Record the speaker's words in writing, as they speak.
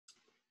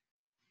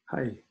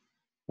Hi,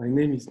 my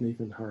name is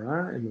Nathan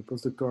Hara. I'm a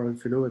postdoctoral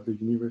fellow at the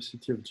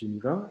University of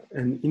Geneva,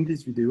 and in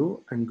this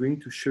video, I'm going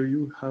to show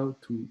you how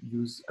to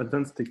use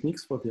advanced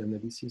techniques for the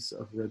analysis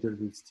of radial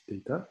velocity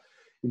data,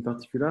 in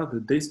particular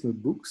the DACE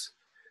notebooks,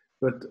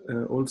 but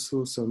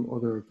also some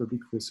other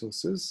public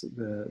resources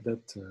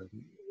that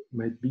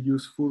might be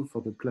useful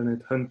for the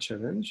Planet Hunt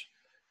challenge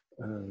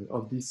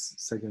of this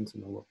Sagan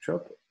summer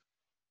workshop,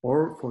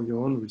 or for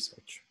your own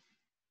research.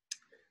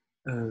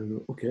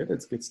 Okay,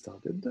 let's get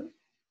started.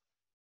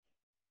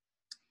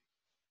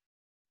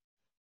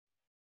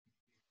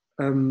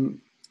 I'm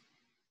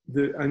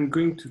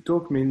going to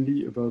talk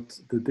mainly about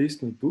the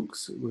DACE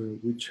notebooks,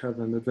 which have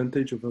an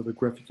advantage over the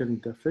graphical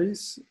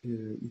interface.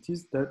 It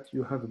is that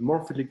you have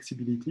more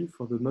flexibility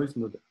for the noise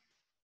model,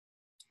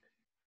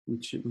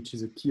 which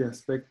is a key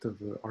aspect of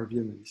RV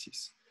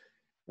analysis.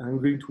 I'm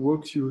going to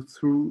walk you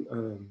through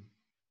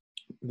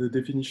the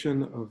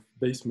definition of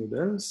base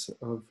models,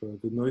 of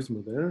the noise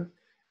model,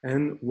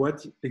 and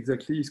what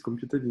exactly is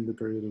computed in the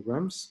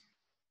periodograms,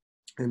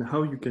 and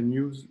how you can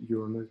use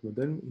your noise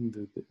model in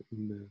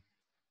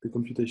the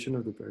computation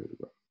of the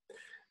parallelogram.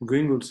 I'm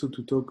going also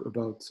to talk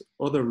about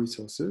other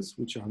resources,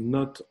 which are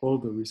not all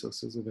the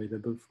resources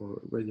available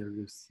for radial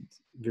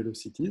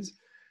velocities.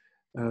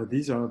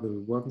 These are the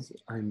ones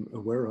I'm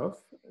aware of,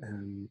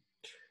 and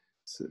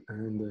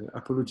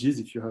apologies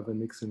if you have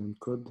an excellent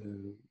code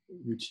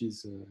which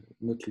is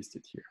not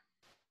listed here.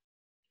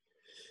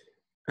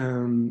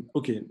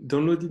 Okay,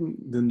 downloading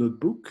the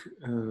notebook,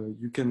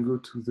 you can go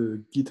to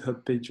the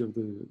GitHub page of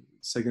the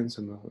Sagan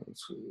Summer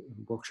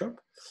Workshop,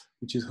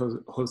 which is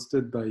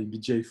hosted by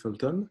BJ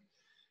Fulton.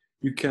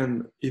 You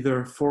can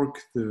either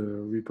fork the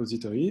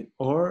repository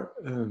or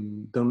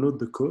download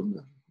the code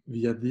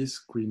via this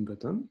green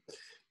button.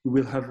 You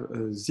will have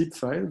a zip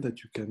file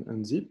that you can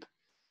unzip,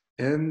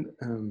 and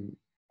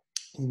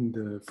in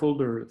the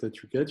folder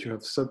that you get, you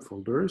have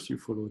subfolders. You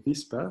follow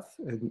this path,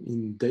 and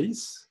in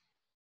DACE,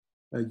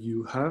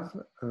 you have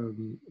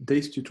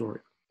DACE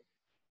tutorial,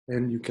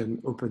 and you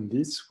can open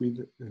this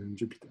with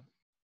Jupyter.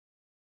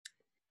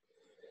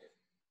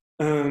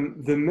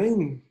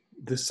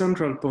 The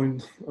central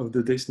point of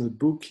the DACE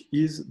notebook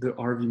is the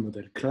RV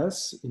model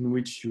class, in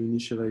which you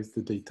initialize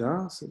the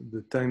data, so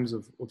the times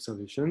of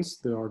observations,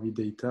 the RV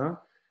data,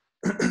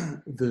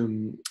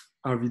 the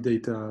RV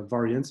data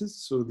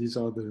variances, so these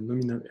are the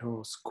nominal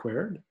errors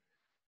squared,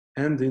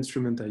 and the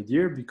instrument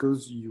ID,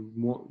 because you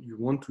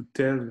want to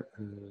tell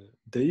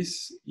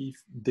DACE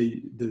if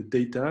the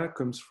data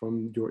comes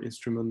from your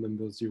instrument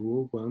number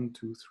 0, 1,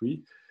 2,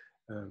 3,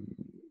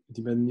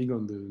 depending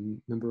on the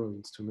number of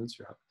instruments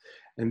you have.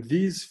 And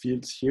these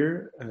fields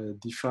here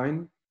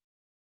define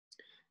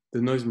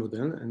the noise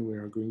model, and we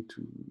are going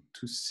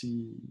to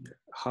see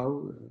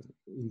how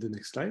in the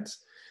next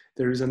slides.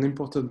 There is an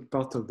important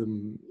part of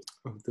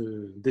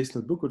the DACE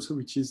notebook also,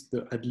 which is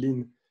the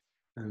Adeline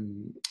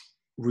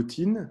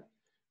routine,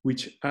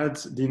 which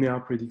adds linear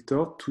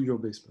predictor to your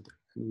base model.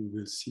 And we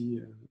will see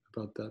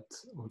about that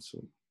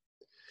also.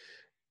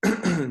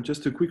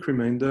 Just a quick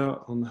reminder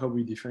on how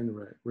we define a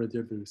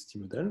radial velocity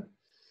model.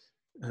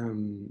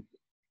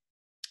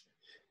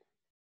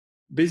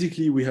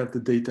 Basically, we have the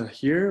data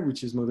here,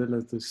 which is modeled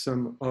as the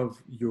sum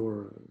of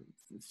your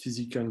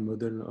physical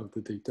model of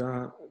the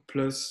data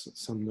plus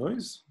some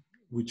noise,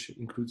 which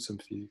includes some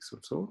physics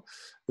also.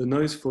 The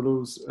noise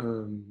follows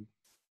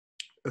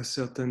a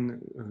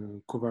certain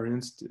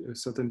covariance, a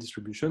certain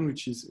distribution,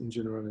 which is in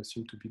general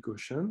assumed to be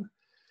Gaussian.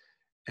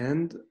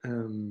 And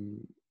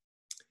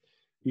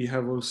we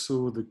have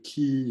also the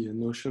key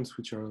notions,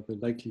 which are the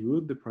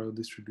likelihood, the prior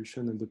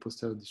distribution, and the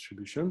posterior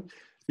distribution.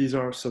 These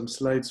are some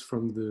slides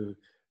from the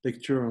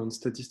lecture on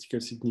statistical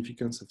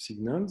significance of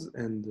signals,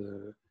 and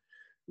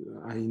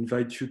I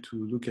invite you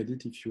to look at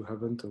it if you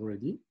haven't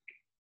already.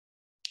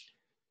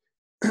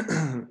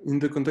 In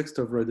the context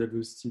of radial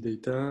velocity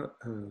data,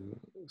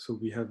 so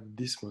we have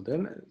this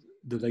model.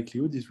 The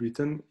likelihood is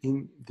written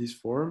in this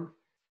form,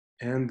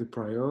 and the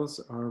priors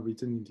are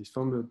written in this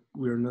form, but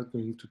we are not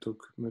going to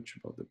talk much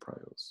about the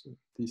priors.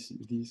 This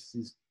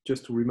is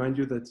just to remind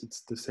you that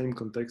it's the same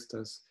context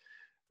as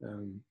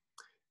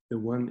the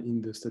one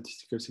in the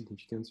statistical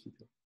significance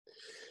video.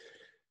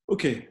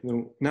 Okay,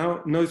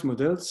 now noise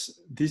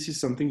models. This is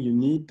something you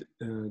need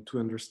to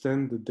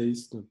understand the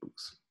DACE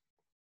notebooks.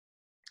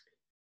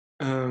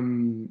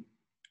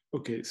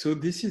 Okay, so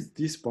this is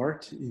this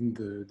part in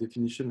the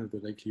definition of the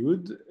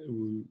likelihood.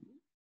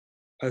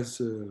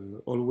 As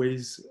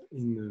always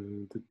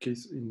in the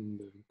case, in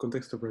the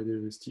context of radial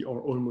velocity,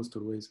 or almost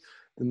always,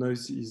 the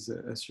noise is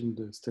assumed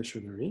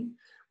stationary,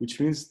 which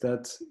means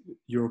that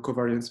your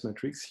covariance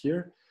matrix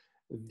here,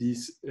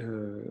 this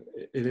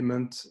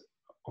element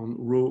on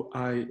row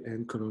I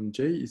and column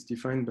J is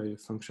defined by a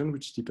function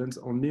which depends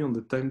only on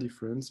the time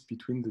difference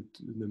between the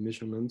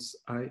measurements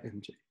I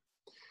and J.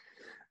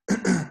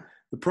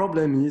 The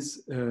problem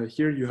is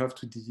here you have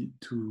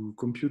to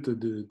compute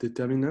the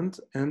determinant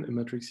and a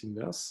matrix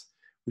inverse,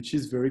 which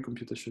is very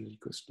computationally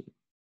costly.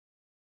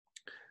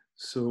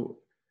 So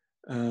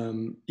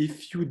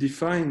if you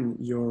define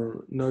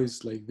your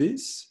noise like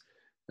this,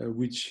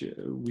 which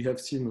we have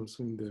seen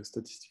also in the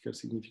statistical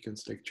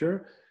significance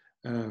lecture.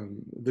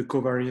 The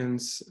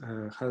covariance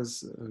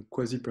has a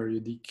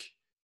quasi-periodic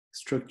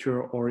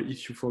structure, or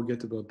if you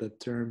forget about that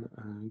term,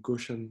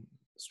 Gaussian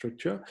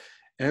structure.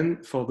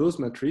 And for those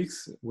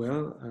matrices,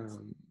 well,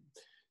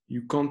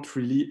 you can't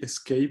really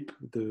escape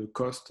the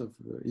cost of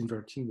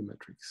inverting the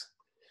matrix.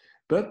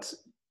 But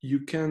you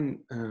can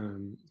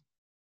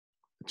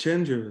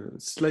change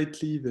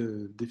slightly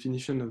the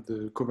definition of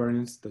the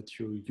covariance that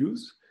you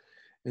use.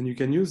 And you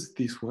can use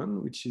this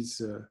one, which is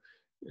the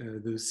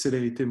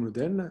célérité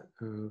model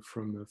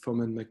from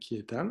Foreman-Mackey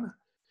et al.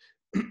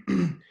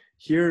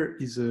 Here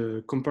is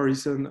a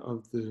comparison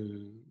of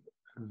the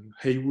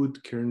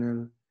Haywood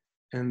kernel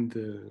and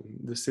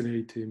the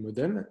célérité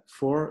model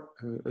for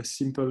a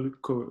simple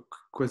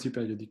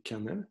quasi-periodic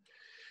kernel.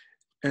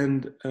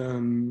 And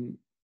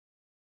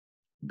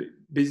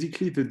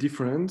basically the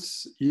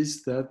difference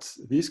is that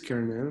this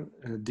kernel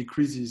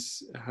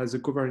has a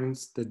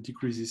covariance that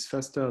decreases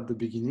faster at the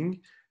beginning,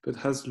 but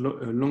has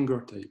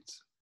longer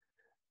tails.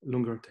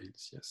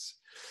 Yes.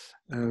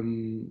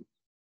 And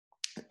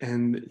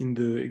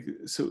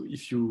so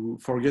if you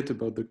forget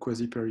about the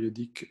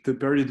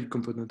periodic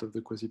component of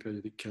the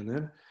quasi-periodic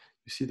kernel,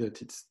 you see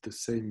that it's the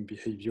same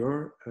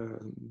behavior.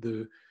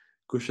 The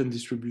Gaussian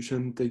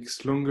distribution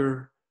takes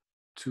longer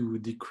to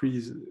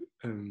decrease,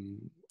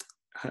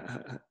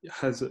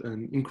 has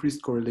an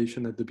increased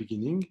correlation at the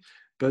beginning,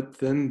 but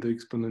then the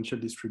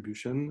exponential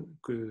distribution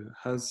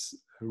has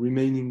a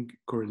remaining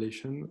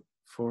correlation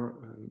for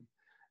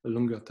a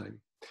longer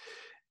time.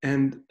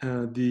 And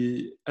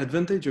the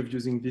advantage of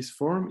using this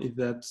form is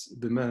that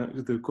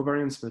the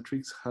covariance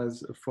matrix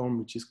has a form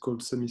which is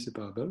called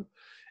semi-separable,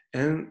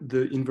 and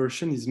the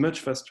inversion is much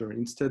faster.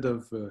 Instead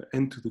of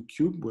n to the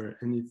cube, where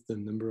n is the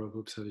number of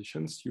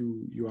observations,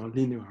 you are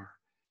linear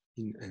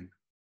in n.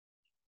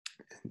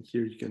 And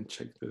here you can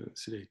check the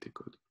célérité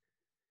code.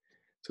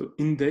 So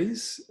in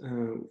DACE,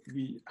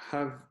 we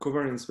have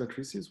covariance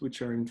matrices,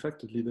 which are in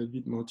fact a little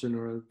bit more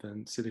general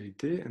than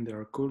célérité, and they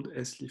are called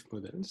S-leaf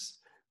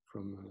models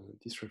from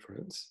this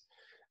reference.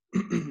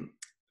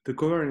 The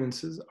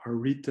covariances are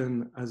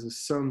written as a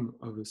sum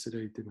of a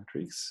célérité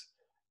matrix,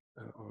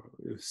 or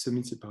a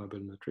semi-separable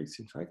matrix,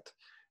 in fact,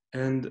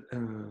 and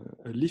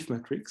a leaf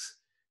matrix,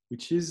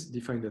 which is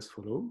defined as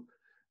follows.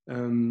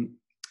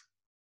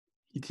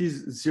 It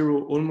is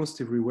zero almost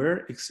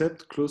everywhere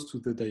except close to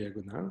the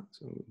diagonal.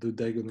 So the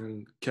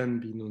diagonal can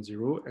be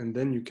non-zero, and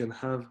then you can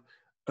have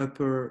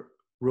upper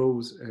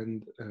rows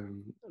and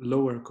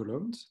lower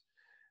columns,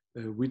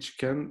 which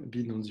can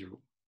be non-zero.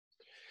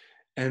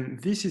 And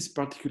this is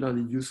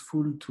particularly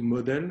useful to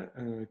model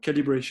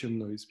calibration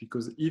noise,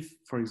 because if,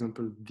 for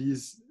example,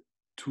 these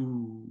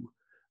two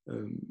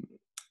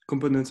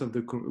components of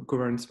the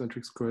covariance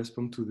matrix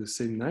correspond to the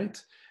same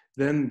night,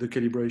 then the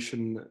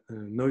calibration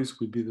noise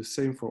will be the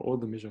same for all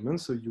the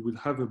measurements. So you will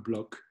have a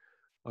block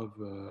of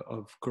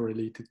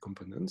correlated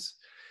components.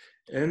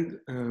 And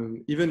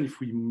even if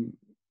we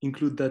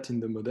include that in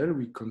the model,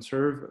 we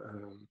conserve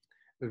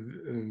a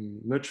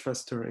much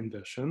faster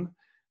inversion,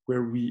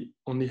 where we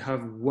only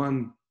have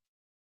one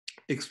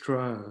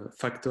extra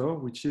factor,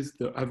 which is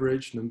the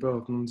average number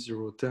of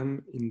non-zero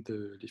terms in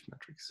the leaf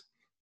matrix.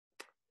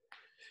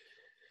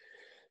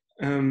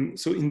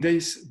 So in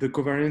DACE, the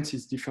covariance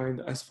is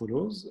defined as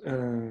follows.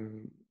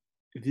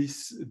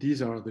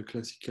 These are the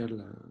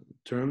classical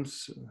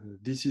terms.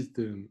 This is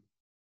the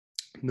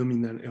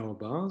nominal error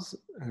bars.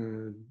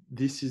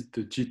 This is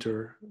the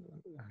jitter,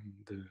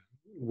 the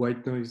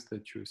white noise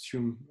that you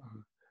assume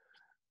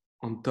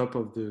on top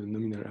of the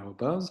nominal error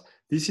bars.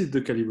 This is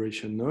the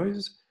calibration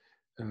noise.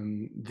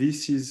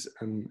 This is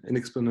an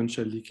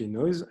exponential decay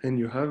noise, and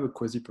you have a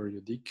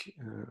quasi-periodic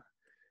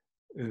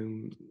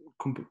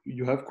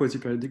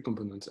quasi-periodic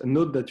components. And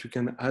note that you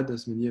can add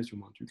as many as you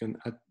want. You can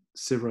add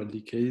several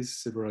decays,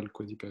 several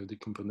quasi-periodic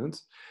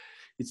components.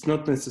 It's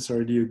not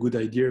necessarily a good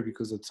idea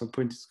because at some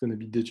point it's going to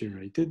be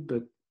degenerated,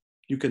 but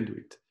you can do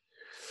it.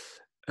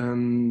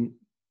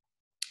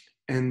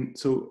 And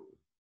so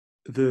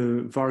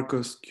the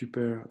var-cost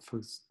Q-pair,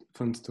 for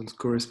instance,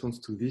 corresponds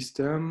to this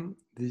term.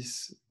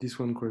 This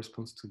one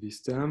corresponds to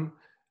this term.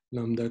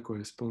 Lambda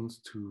corresponds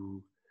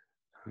to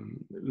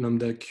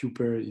lambda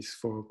Q-pair is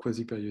for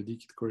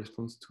quasi-periodic. It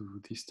corresponds to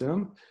this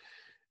term,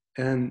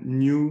 and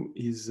nu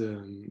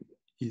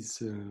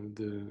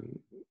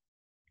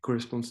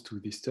corresponds to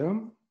this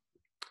term.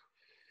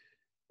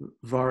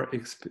 Var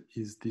exp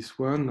is this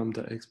one,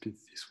 lambda exp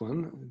is this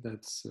one.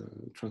 That's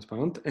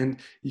transparent. And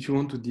if you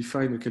want to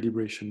define a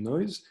calibration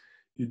noise,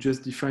 you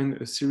just define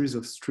a series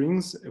of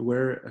strings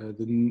where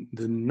the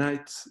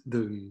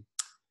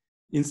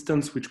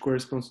instance which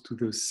corresponds to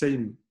the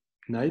same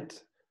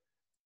night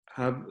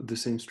have the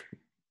same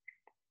string.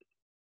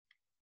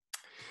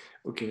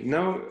 Okay,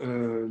 now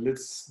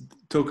let's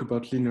talk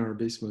about linear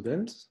Bayes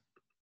models.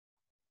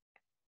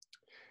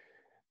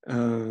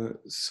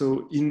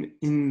 So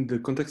in the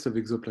context of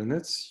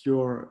exoplanets,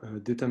 your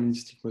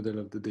deterministic model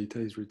of the data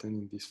is written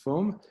in this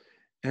form.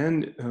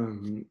 And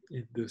in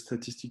the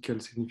statistical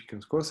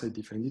significance course, I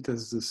defined it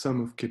as the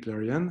sum of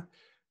Keplerian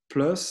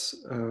plus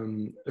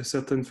a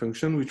certain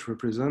function which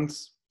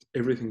represents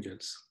everything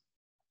else.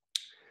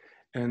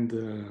 And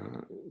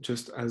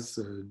just as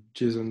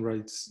Jason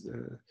Wright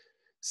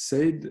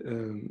said,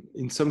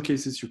 in some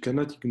cases you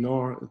cannot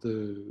ignore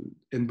the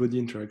n-body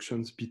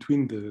interactions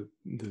between the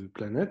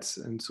planets,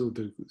 and so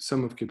the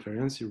sum of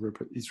Keplerians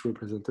is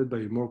represented by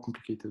a more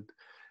complicated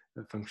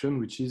function,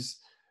 which is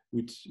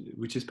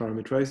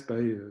parameterized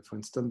by, for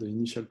instance, the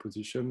initial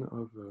position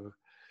of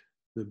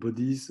the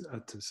bodies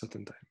at a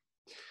certain time.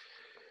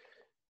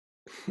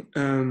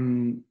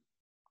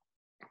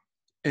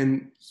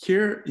 And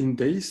here in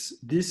DACE,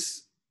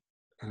 this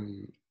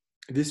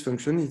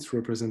function is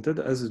represented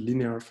as a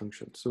linear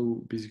function.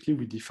 So basically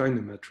we define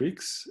a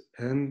matrix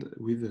and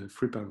with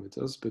 3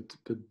 parameters, but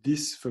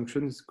this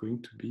function is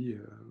going to be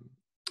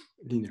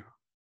linear.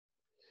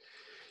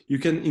 You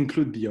can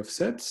include the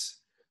offsets.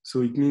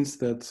 So it means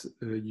that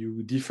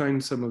you define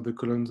some of the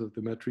columns of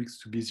the matrix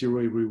to be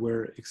 0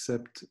 everywhere,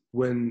 except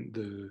when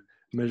the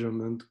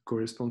measurement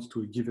corresponds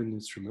to a given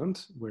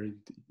instrument where it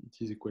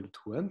is equal to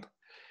 1.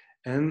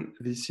 And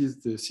this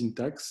is the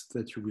syntax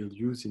that you will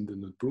use in the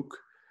notebook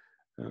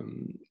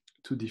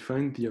to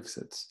define the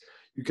offsets.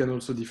 You can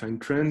also define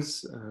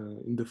trends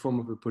in the form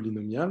of a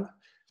polynomial.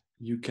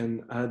 You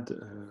can add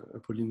a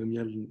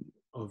polynomial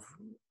of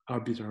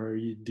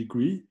arbitrary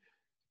degree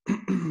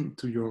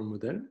to your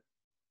model,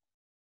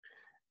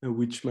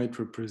 which might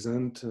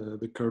represent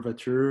the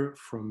curvature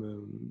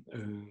from a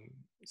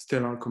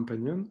stellar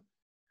companion,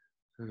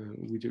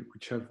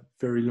 which have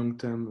very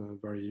long-term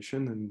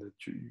variation, and that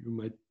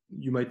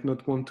you might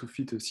not want to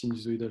fit a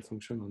sinusoidal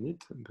function on it,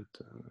 but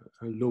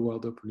a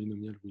low-order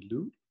polynomial will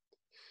do.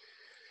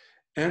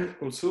 And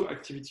also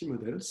activity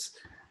models.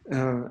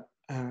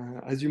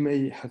 As you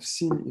may have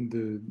seen in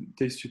the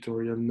DACE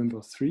tutorial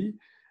number 3,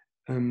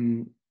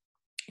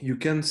 you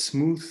can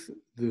smooth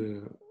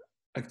the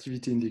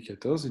activity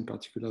indicators, in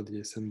particular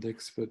the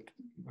SMDEX, but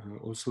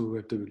also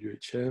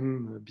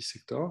FWHM,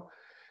 bisector.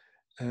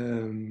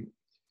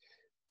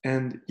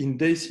 And in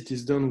DACE, it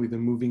is done with a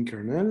moving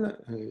kernel.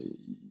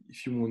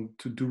 If you want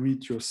to do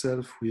it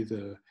yourself with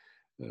a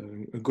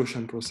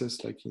Gaussian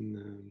process, like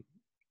in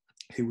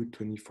Haywood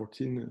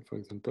 2014, for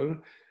example,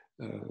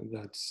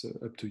 that's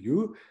up to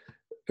you.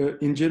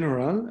 In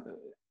general,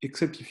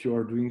 except if you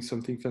are doing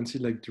something fancy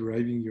like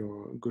deriving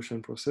your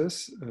Gaussian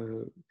process,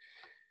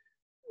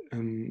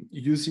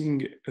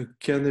 using a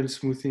kernel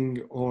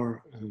smoothing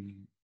or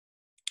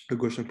a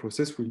Gaussian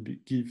process will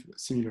give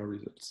similar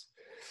results.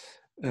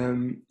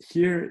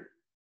 Here,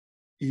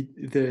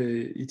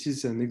 it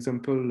is an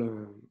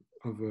example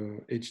of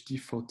HD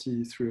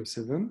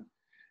 4307.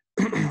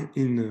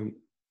 In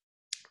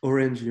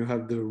orange, you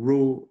have the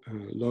raw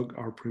log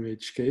R prime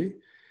HK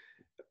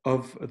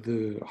of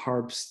the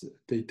HARPS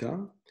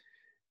data.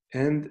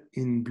 And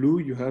in blue,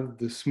 you have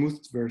the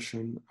smoothed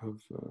version of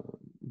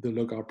the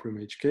log R prime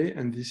HK.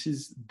 And this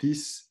is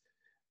this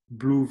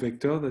blue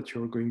vector that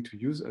you're going to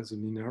use as a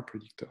linear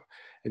predictor.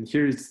 And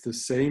here it's the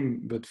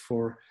same, but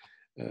for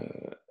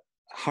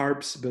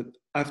HARPS, but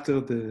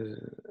after the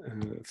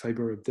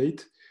fiber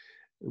update,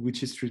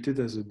 which is treated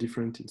as a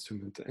different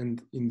instrument.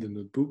 And in the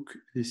notebook,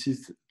 this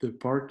is the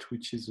part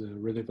which is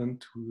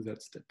relevant to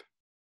that step.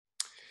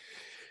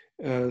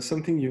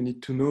 Something you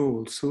need to know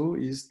also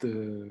is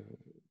the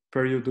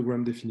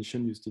periodogram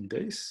definition used in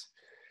DACE.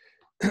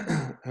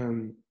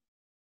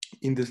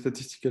 In the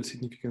statistical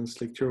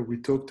significance lecture, we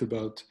talked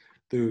about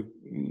the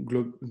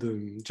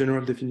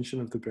general definition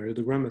of the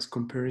periodogram as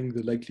comparing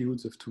the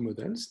likelihoods of 2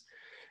 models.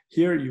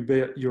 Here,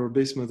 your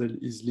base model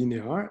is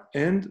linear,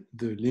 and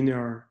the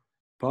linear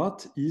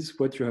part is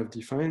what you have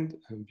defined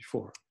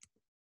before.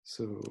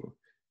 So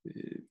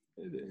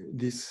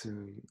this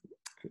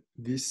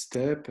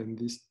step and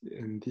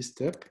this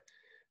step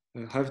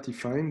have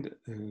defined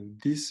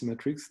this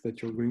matrix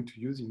that you're going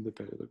to use in the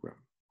periodogram.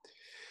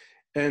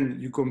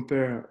 And you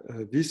compare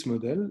this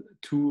model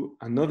to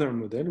another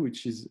model,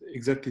 which is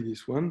exactly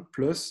this one,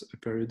 plus a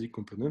periodic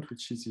component,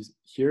 which is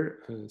here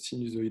a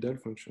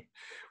sinusoidal function,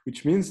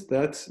 which means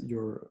that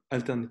your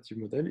alternative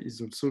model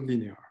is also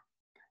linear.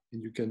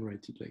 And you can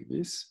write it like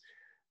this.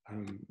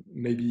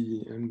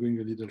 Maybe I'm going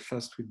a little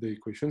fast with the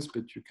equations,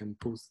 but you can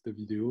pause the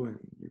video and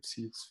you'll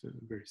see it's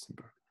very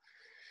simple.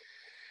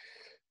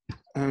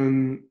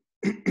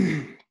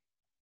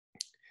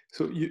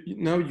 So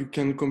now you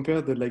can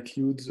compare the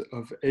likelihoods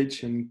of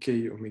H and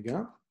K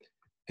omega,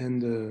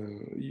 and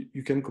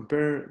you can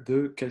compare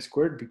the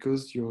chi-squared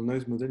because your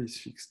noise model is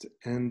fixed.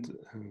 And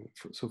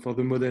so for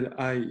the model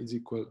I is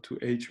equal to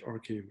H or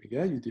K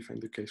omega, you define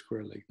the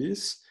chi-squared like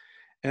this,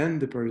 and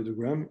the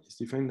periodogram is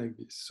defined like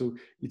this. So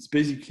it's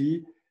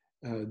basically,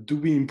 do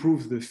we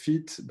improve the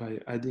fit by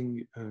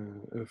adding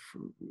a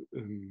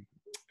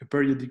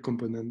periodic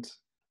component,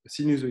 a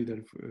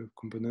sinusoidal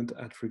component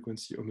at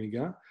frequency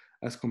omega,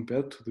 as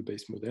compared to the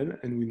base model,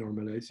 and we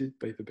normalize it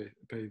by the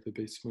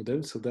base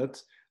model so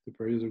that the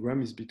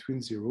periodogram is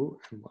between 0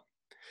 and 1.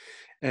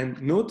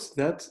 And note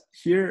that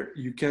here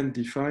you can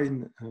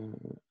define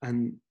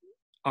an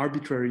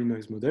arbitrary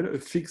noise model, a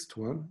fixed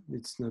one.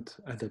 It's not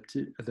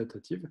adaptive,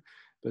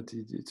 but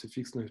it's a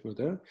fixed noise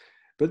model.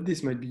 But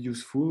this might be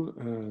useful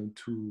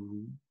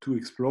to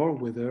explore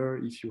whether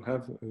if you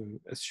have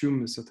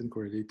assume a certain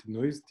correlated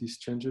noise, this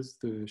changes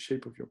the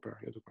shape of your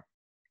parallelogram.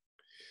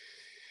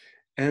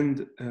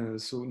 And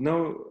so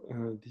now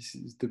this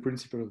is the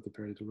principle of the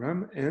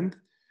parallelogram. And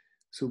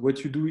so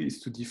what you do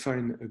is to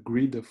define a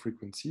grid of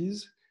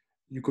frequencies.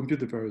 You compute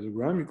the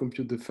parallelogram, you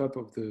compute the FAP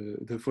of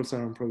the false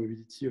alarm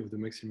probability of the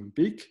maximum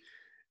peak,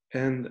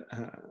 and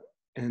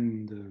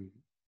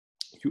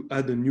you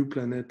add a new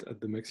planet at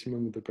the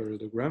maximum of the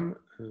parallelogram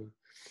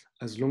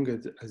as long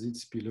as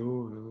it's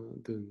below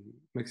the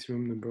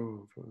maximum number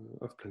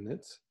of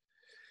planets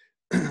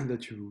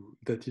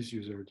that is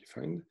user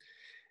defined.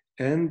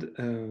 And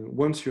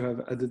once you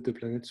have added the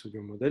planets to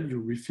your model, you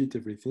refit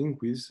everything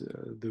with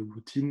the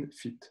routine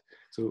fit.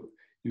 So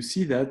you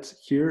see that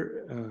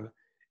here,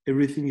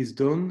 everything is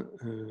done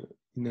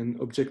in an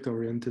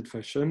object-oriented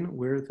fashion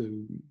where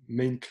the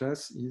main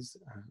class is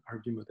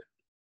RV model.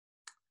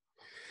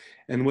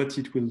 And what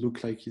it will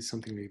look like is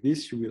something like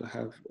this. You will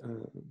have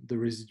the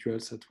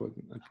residuals at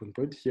one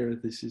point. Here,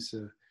 this is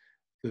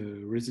the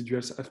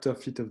residuals after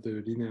fit of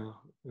the linear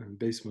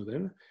base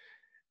model.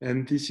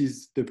 And this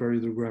is the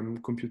parallelogram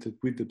computed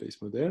with the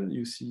base model.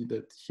 You see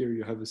that here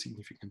you have a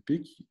significant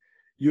peak.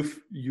 You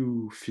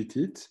fit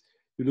it.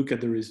 You look at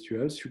the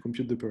residuals. You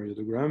compute the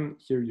parallelogram.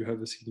 Here you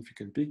have a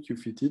significant peak. You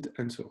fit it,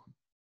 and so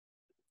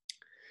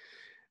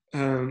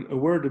on. A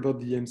word about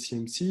the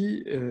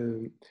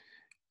MCMC.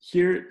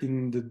 Here,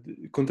 in the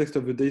context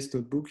of the DACE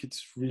notebook,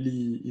 it's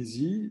really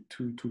easy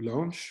to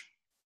launch.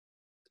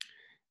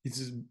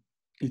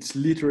 It's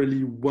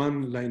literally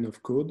one line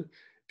of code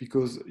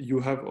because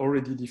you have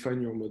already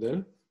defined your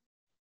model.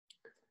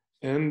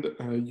 And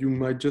you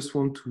might just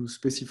want to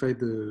specify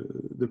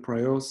the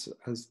priors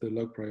as the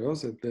log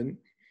priors, and then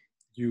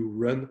you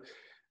run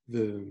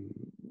the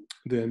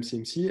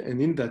MCMC.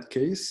 And in that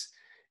case,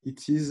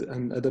 it is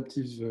an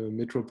adaptive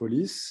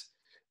metropolis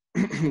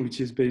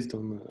which is based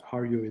on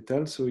Hara et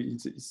al. So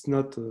it's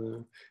not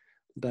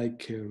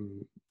like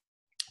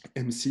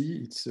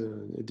MC, it's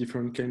a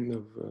different kind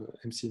of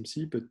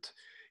MCMC, but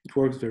it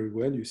works very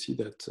well. You see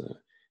that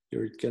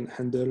here it can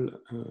handle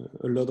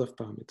a lot of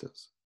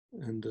parameters,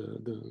 and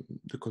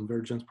the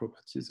convergence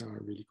properties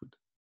are really good.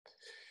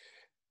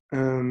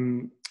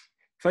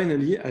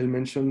 Finally, I'll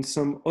mention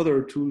some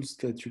other tools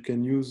that you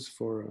can use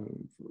for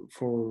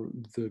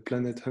the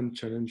Planet Hunt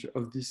challenge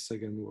of this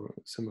Sagan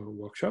summer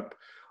workshop,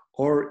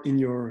 or in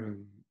your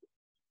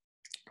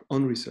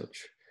own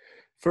research.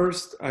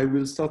 First, I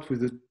will start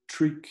with a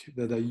trick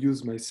that I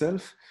use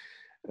myself.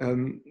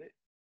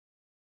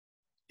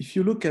 If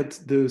you look at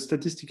the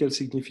statistical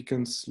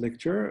significance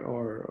lecture,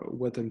 or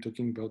what I'm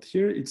talking about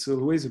here, it's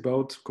always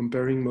about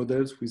comparing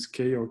models with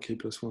k or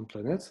k+1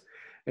 planets.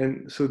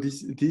 And so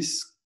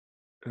this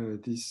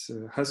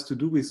has to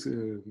do with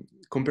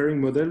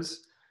comparing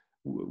models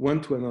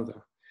one to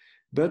another.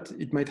 But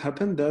it might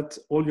happen that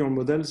all your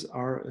models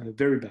are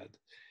very bad.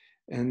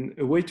 And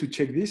a way to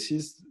check this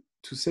is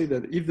to say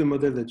that if the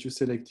model that you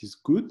select is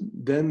good,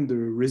 then the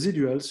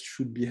residuals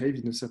should behave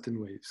in a certain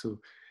way. So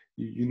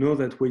you know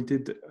that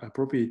weighted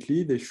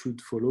appropriately, they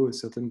should follow a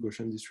certain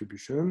Gaussian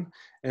distribution,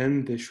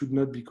 and they should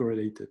not be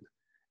correlated.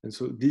 And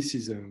so this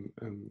is a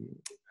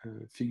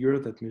figure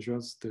that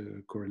measures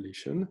the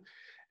correlation.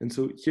 And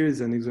so here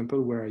is an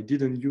example where I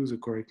didn't use a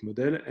correct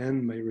model,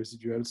 and my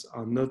residuals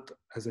are not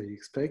as I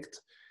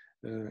expect,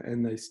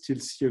 and I still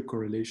see a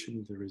correlation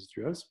in the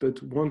residuals.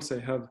 But once I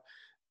have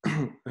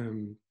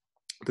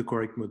the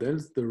correct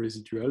models, the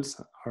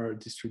residuals are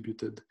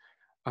distributed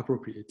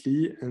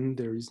appropriately, and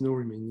there is no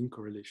remaining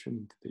correlation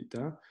in the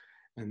data.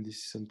 And this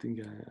is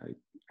something I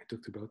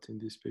talked about in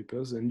these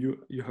papers. And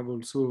you have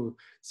also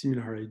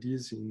similar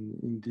ideas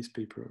in this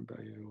paper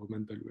by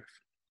Roman Balouef.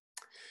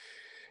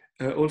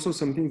 Also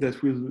something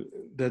that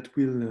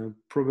will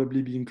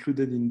probably be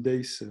included in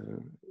DACE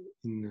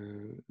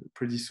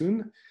pretty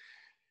soon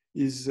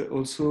is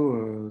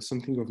also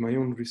something of my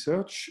own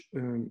research.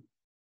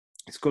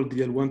 It's called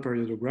the L1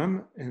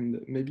 parallelogram,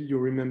 and maybe you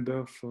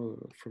remember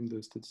from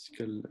the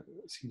statistical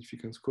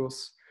significance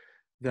course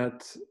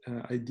that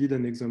I did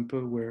an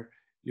example where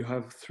you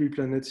have 3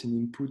 planets in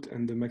input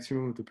and the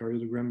maximum of the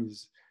parallelogram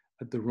is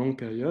at the wrong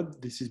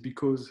period. This is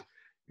because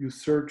you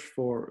search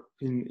for,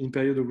 in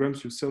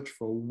parallelograms, you search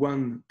for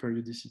one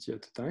periodicity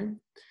at a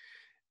time.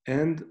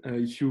 And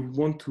if you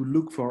want to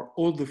look for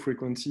all the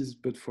frequencies,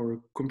 but for a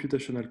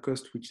computational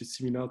cost, which is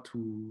similar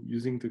to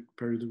using the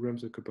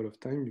parallelograms a couple of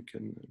times, you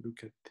can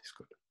look at this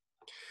code.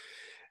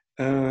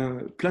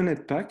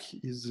 Planet Pack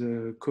is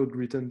code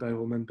written by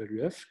Roman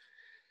Balouef.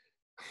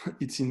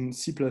 It's in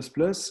C++,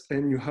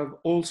 and you have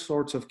all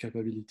sorts of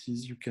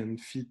capabilities. You can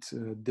fit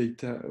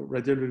data,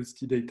 radial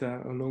velocity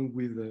data, along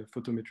with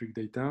photometric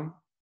data.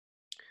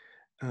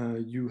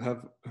 You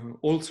have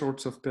all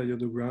sorts of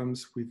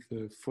periodograms with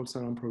false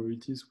alarm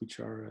probabilities which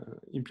are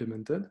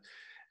implemented.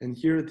 And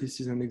here, this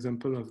is an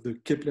example of the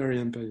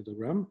Keplerian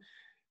periodogram,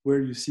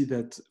 where you see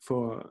that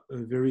for a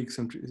very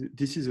eccentric,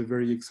 this is a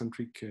very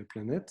eccentric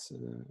planet,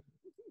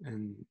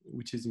 and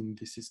which is in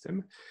this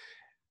system.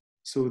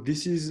 So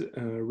this is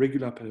a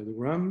regular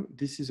parallelogram.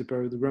 This is a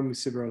parallelogram with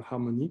several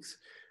harmonics,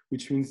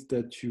 which means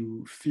that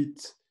you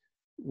fit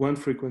one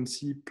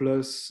frequency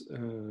plus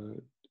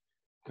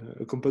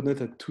a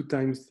component at 2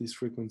 times this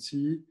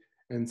frequency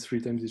and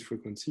 3 times this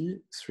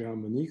frequency, 3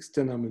 harmonics,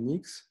 10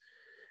 harmonics.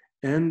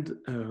 And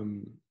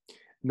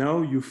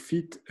now you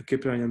fit a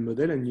Keplerian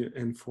model,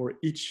 and for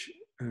each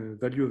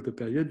value of the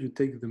period, you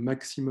take the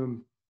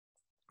maximum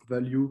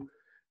value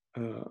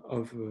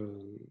of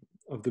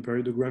the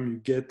parallelogram you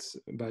get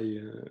by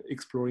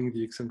exploring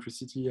the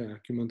eccentricity,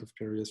 argument of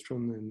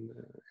periastron, and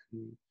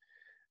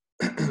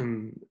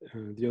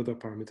the other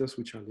parameters,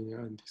 which are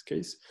linear in this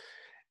case.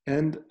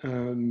 And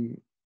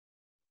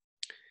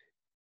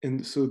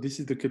so this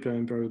is the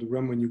Keplerian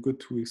parallelogram when you go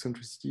to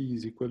eccentricity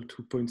is equal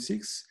to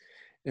 0.6.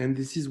 And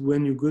this is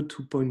when you go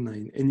to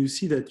 0.9. And you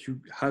see that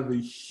you have a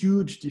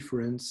huge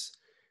difference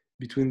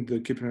between the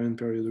Keplerian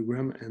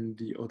parallelogram and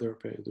the other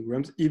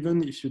parallelograms,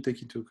 even if you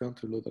take into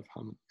account a lot of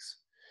harmonics.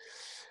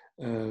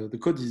 The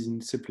code is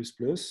in C++,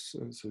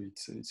 so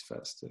it's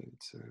fast.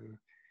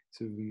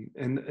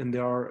 And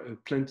there are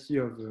plenty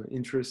of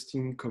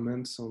interesting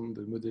comments on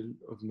the model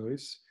of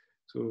noise.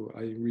 So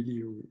I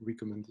really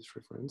recommend this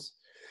reference.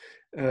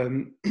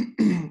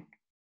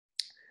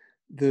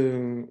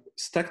 The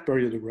stacked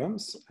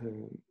parallelograms,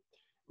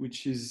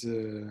 which is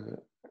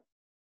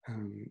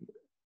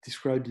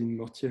described in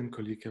Mortier and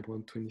colleague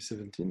around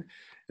 2017.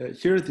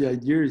 Here, the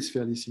idea is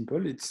fairly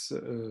simple. It's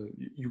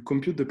you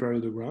compute the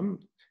parallelogram,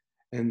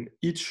 and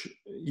each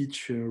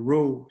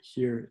row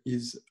here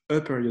is a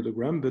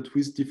parallelogram, but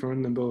with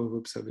different number of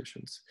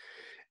observations.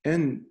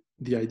 And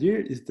the idea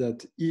is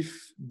that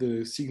if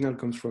the signal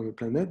comes from a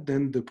planet,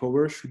 then the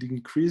power should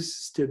increase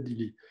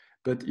steadily.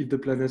 But if the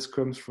planets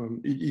comes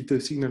from, if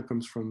the signal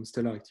comes from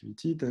stellar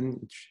activity, then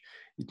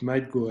it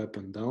might go up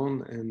and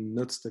down and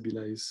not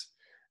stabilize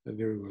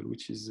very well,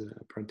 which is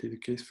apparently the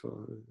case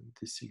for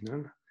this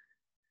signal.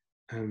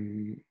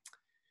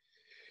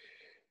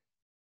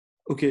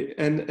 Okay,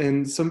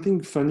 and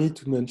something funny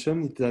to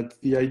mention is that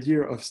the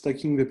idea of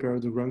stacking the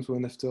parallelograms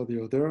one after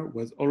the other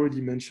was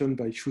already mentioned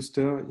by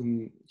Schuster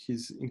in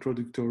his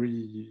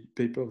introductory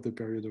paper of the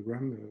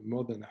parallelogram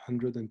more than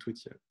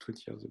 120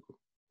 years ago.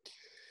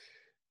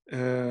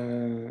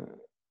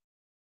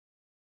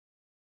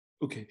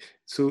 Okay,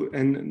 so,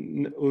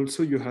 and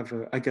also you have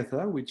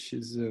Agatha, which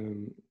is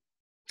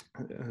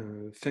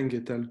Feng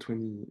et al.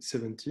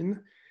 2017.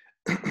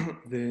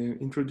 They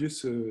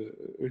introduce a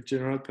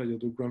general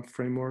parallelogram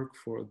framework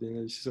for the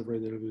analysis of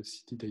radial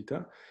velocity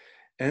data.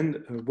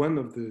 And one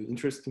of the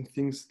interesting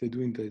things they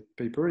do in the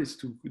paper is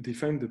to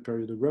define the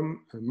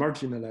parallelogram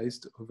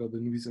marginalized over the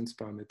nuisance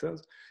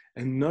parameters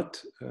and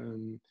not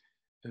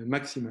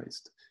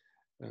maximized.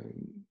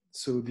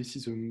 So this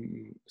is a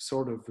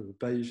sort of a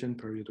Bayesian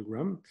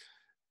parallelogram.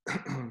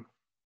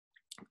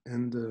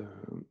 And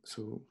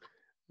so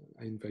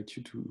I invite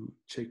you to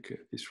check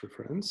this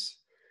reference.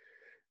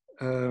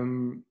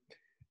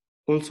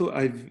 Also,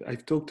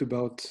 I've talked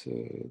about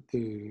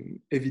the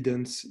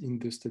evidence in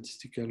the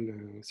statistical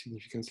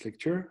significance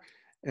lecture,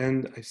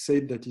 and I've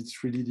said that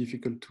it's really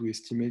difficult to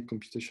estimate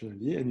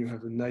computationally, and you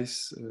have a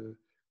nice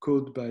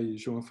code by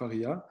João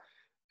Faria,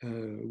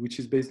 which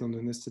is based on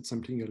a nested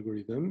sampling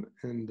algorithm,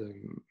 and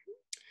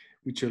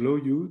which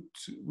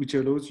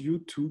allows you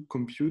to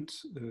compute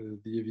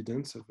the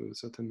evidence of a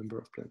certain number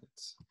of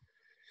planets.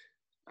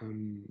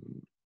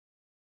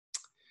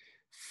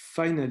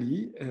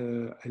 Finally,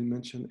 I'll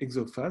mention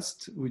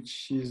ExoFast,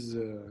 which is,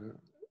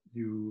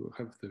 you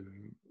have the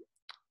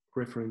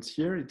reference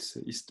here, it's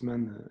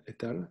Eastman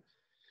et al.,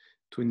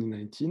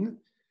 2019.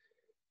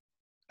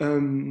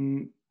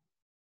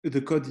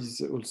 The code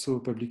is also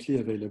publicly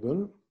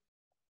available.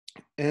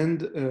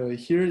 And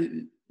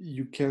here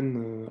you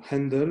can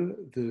handle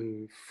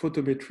the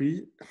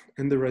photometry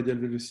and the radial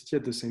velocity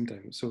at the same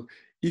time. So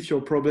if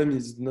your problem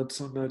is not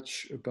so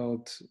much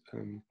about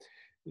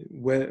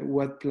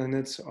what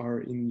planets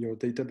are in your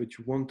data, but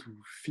you want to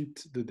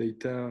fit the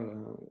data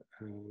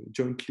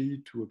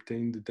jointly to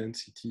obtain the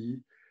density,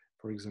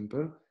 for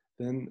example,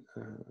 then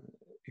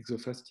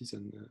ExoFast is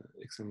an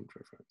excellent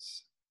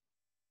reference.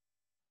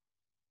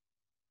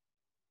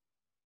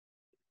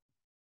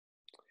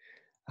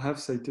 I have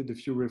cited a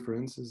few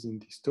references in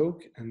this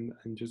talk, and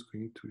I'm just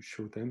going to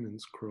show them and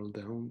scroll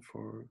down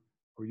for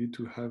you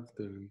to have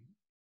the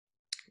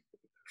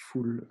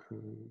full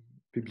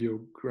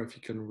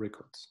bibliographical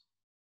records.